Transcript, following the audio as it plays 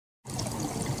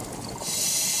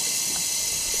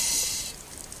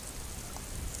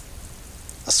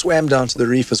swam down to the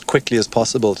reef as quickly as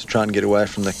possible to try and get away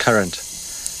from the current.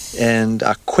 And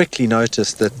I quickly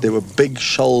noticed that there were big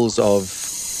shoals of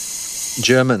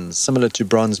Germans, similar to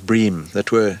bronze bream,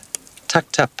 that were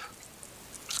tucked up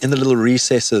in the little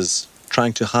recesses,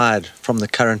 trying to hide from the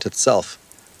current itself.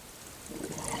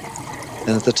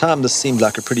 And at the time, this seemed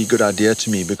like a pretty good idea to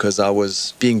me because I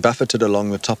was being buffeted along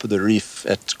the top of the reef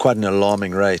at quite an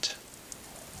alarming rate.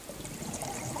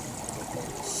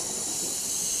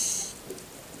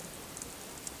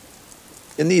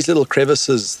 In these little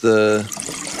crevices, the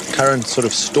current sort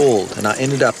of stalled, and I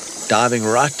ended up diving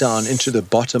right down into the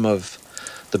bottom of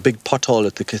the big pothole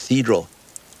at the cathedral.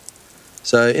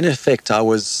 So in effect, I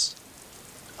was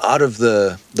out of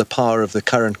the power of the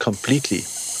current completely.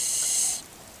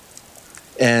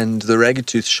 And the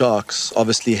ragged-toothed sharks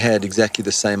obviously had exactly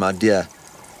the same idea.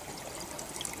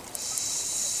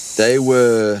 They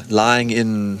were lying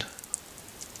in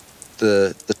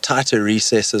the tighter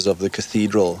recesses of the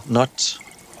cathedral, not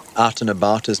out and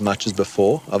about as much as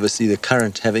before, obviously the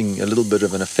current having a little bit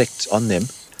of an effect on them.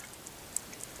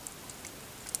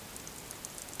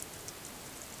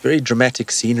 Very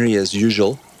dramatic scenery as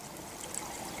usual.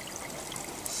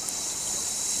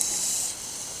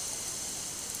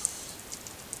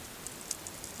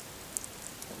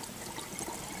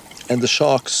 And the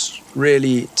sharks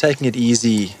really taking it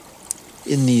easy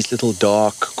in these little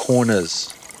dark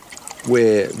corners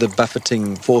where the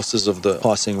buffeting forces of the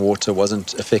passing water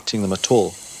wasn't affecting them at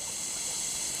all.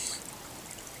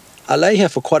 I lay here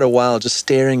for quite a while just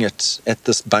staring at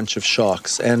this bunch of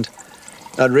sharks, and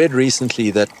I'd read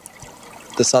recently that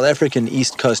the South African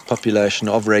East Coast population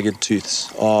of ragged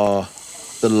tooths are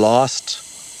the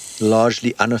last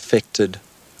largely unaffected,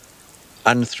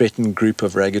 unthreatened group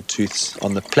of ragged tooths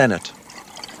on the planet.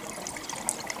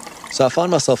 So I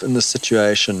found myself in this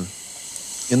situation,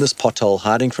 in this pothole,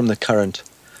 hiding from the current,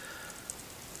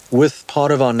 with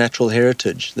part of our natural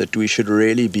heritage that we should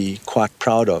really be quite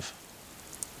proud of.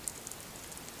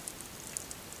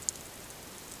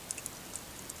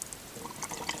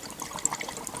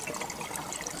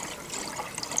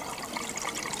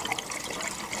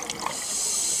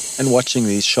 And watching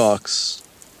these sharks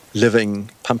living,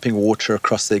 pumping water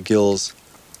across their gills,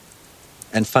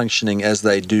 and functioning as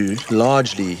they do,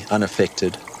 largely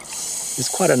unaffected,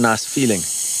 is quite a nice feeling.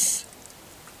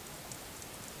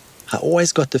 I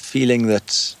always got the feeling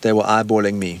that they were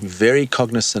eyeballing me, very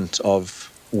cognizant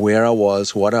of where I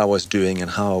was, what I was doing,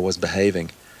 and how I was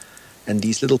behaving. And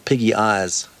these little piggy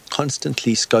eyes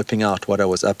constantly scoping out what I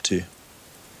was up to.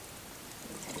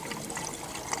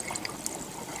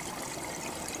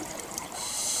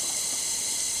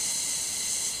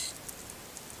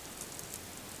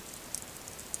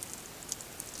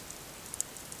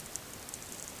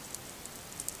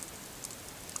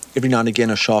 Every now and again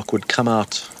a shark would come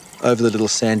out over the little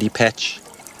sandy patch,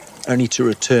 only to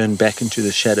return back into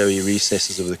the shadowy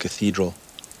recesses of the cathedral.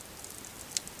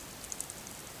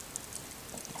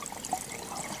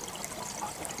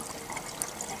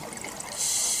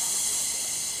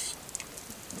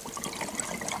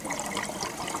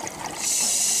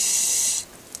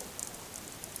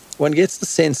 One gets the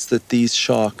sense that these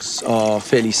sharks are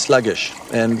fairly sluggish,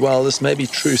 and while this may be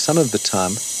true some of the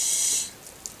time,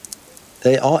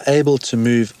 they are able to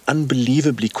move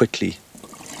unbelievably quickly.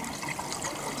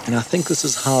 And I think this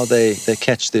is how they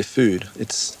catch their food.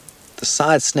 It's the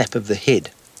side snap of the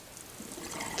head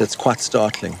that's quite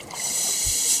startling.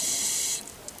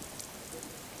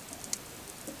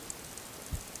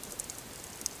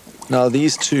 Now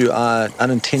these two are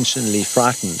unintentionally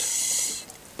frightened,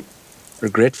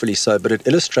 regretfully so, but it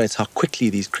illustrates how quickly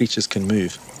these creatures can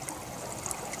move.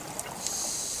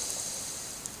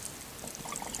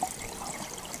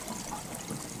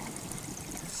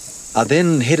 I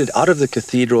then headed out of the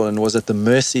cathedral and was at the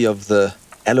mercy of the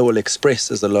Alawal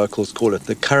Express, as the locals call it.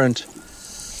 The current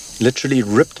literally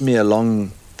ripped me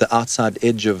along the outside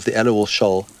edge of the Alawal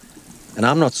Shoal, and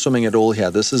I'm not swimming at all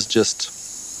here. This is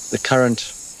just the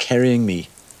current carrying me